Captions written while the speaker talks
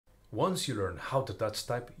Once you learn how to touch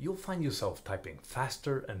type, you'll find yourself typing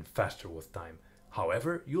faster and faster with time.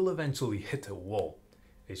 However, you'll eventually hit a wall,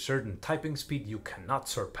 a certain typing speed you cannot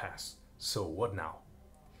surpass. So what now?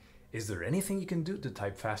 Is there anything you can do to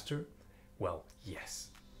type faster? Well, yes.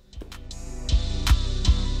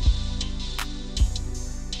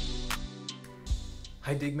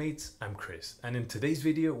 Hi Dygmates, I'm Chris, and in today's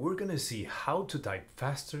video we're gonna see how to type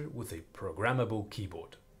faster with a programmable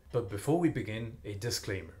keyboard. But before we begin, a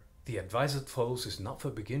disclaimer. The advice that follows is not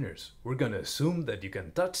for beginners. We're gonna assume that you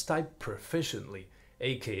can touch type proficiently,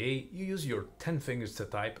 aka you use your 10 fingers to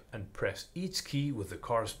type and press each key with the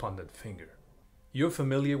correspondent finger. You're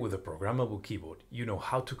familiar with a programmable keyboard. You know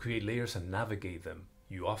how to create layers and navigate them.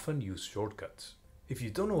 You often use shortcuts. If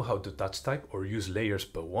you don't know how to touch type or use layers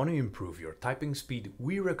but want to improve your typing speed,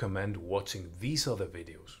 we recommend watching these other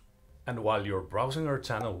videos. And while you're browsing our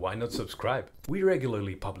channel, why not subscribe? We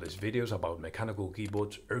regularly publish videos about mechanical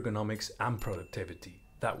keyboards, ergonomics and productivity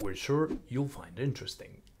that we're sure you'll find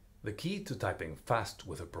interesting. The key to typing fast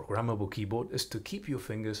with a programmable keyboard is to keep your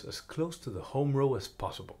fingers as close to the home row as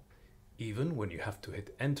possible, even when you have to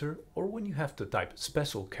hit enter or when you have to type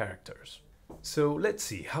special characters. So let's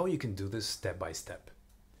see how you can do this step by step.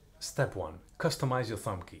 Step 1. Customize your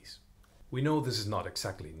thumb keys. We know this is not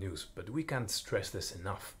exactly news, but we can't stress this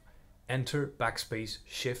enough. Enter, backspace,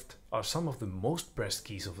 shift are some of the most pressed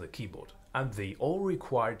keys of the keyboard, and they all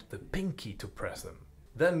required the pin key to press them.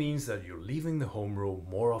 That means that you're leaving the home row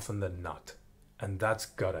more often than not, and that's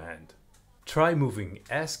gotta end. Try moving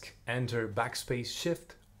ESC, enter, backspace,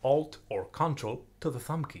 shift, alt or control to the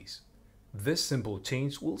thumb keys. This simple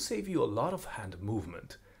change will save you a lot of hand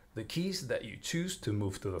movement. The keys that you choose to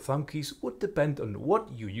move to the thumb keys would depend on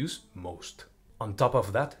what you use most. On top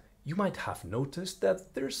of that, you might have noticed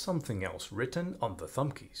that there's something else written on the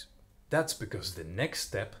thumb keys. That's because the next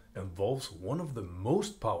step involves one of the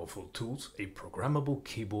most powerful tools a programmable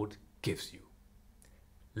keyboard gives you.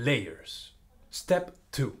 Layers. Step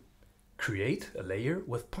 2. Create a layer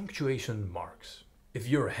with punctuation marks. If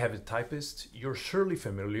you're a heavy typist, you're surely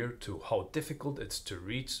familiar to how difficult it's to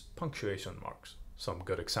reach punctuation marks. Some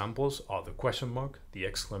good examples are the question mark, the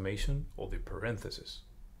exclamation, or the parenthesis.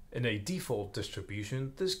 In a default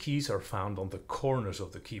distribution, these keys are found on the corners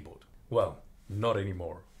of the keyboard. Well, not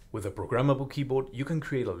anymore. With a programmable keyboard, you can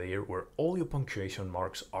create a layer where all your punctuation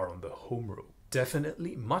marks are on the home row.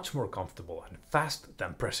 Definitely much more comfortable and fast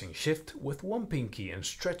than pressing shift with one pinky and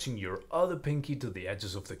stretching your other pinky to the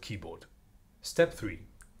edges of the keyboard. Step 3.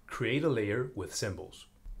 Create a layer with symbols.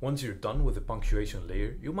 Once you're done with the punctuation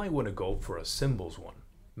layer, you might want to go for a symbols one.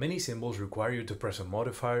 Many symbols require you to press a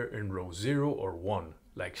modifier in row 0 or 1,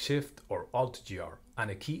 like Shift or Alt-GR,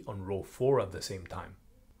 and a key on row 4 at the same time.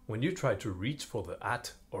 When you try to reach for the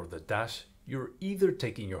 @ or the dash, you're either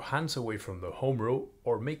taking your hands away from the home row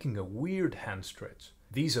or making a weird hand stretch.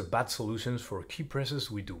 These are bad solutions for key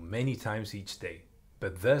presses we do many times each day.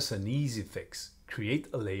 But there's an easy fix. Create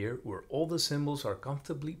a layer where all the symbols are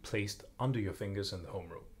comfortably placed under your fingers in the home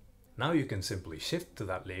row. Now you can simply shift to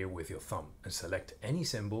that layer with your thumb and select any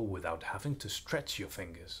symbol without having to stretch your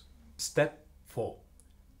fingers. Step 4.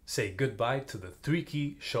 Say goodbye to the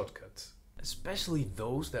 3-key shortcuts, especially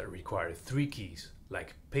those that require 3 keys,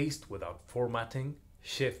 like paste without formatting,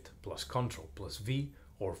 Shift plus Ctrl plus V,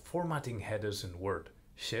 or formatting headers in Word,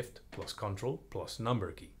 Shift plus Ctrl plus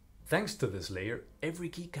number key. Thanks to this layer, every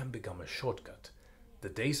key can become a shortcut. The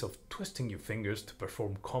days of twisting your fingers to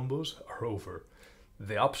perform combos are over.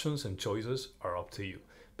 The options and choices are up to you,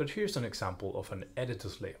 but here's an example of an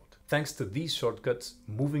editor's layout. Thanks to these shortcuts,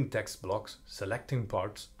 moving text blocks, selecting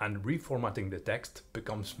parts, and reformatting the text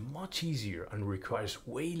becomes much easier and requires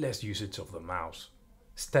way less usage of the mouse.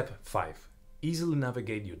 Step 5. Easily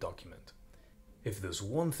navigate your document. If there's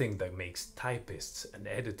one thing that makes typists and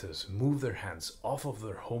editors move their hands off of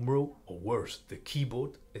their home row, or worse, the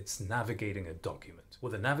keyboard, it's navigating a document.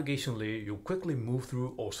 With a navigation layer, you'll quickly move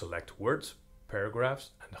through or select words,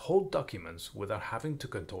 paragraphs, and whole documents without having to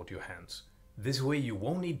contort your hands. This way you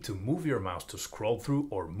won't need to move your mouse to scroll through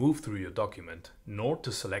or move through your document, nor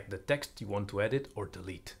to select the text you want to edit or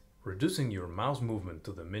delete. Reducing your mouse movement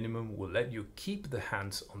to the minimum will let you keep the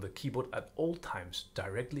hands on the keyboard at all times,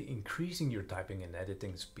 directly increasing your typing and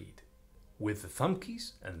editing speed. With the thumb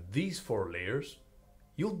keys and these 4 layers,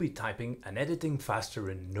 you'll be typing and editing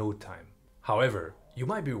faster in no time. However, you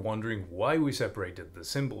might be wondering why we separated the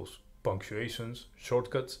symbols, punctuations,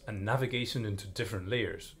 shortcuts, and navigation into different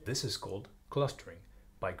layers. This is called clustering.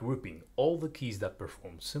 By grouping all the keys that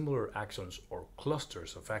perform similar actions or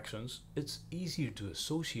clusters of actions, it's easier to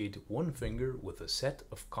associate one finger with a set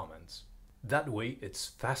of commands. That way it's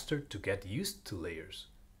faster to get used to layers.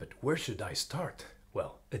 But where should I start?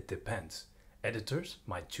 Well, it depends. Editors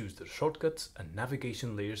might choose the shortcuts and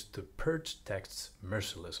navigation layers to purge texts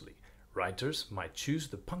mercilessly. Writers might choose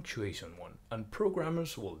the punctuation one, and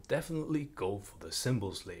programmers will definitely go for the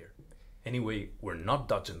symbols layer. Anyway, we're not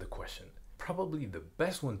dodging the question. Probably the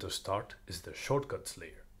best one to start is the shortcuts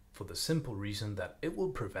layer, for the simple reason that it will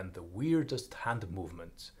prevent the weirdest hand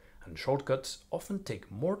movements, and shortcuts often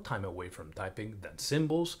take more time away from typing than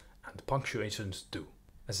symbols and punctuations do.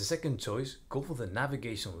 As a second choice, go for the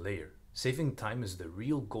navigation layer. Saving time is the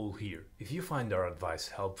real goal here. If you find our advice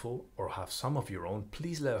helpful or have some of your own,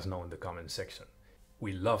 please let us know in the comment section.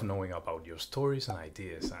 We love knowing about your stories and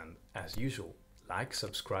ideas, and as usual, like,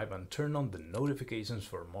 subscribe and turn on the notifications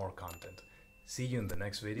for more content. See you in the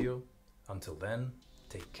next video. Until then,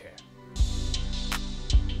 take care.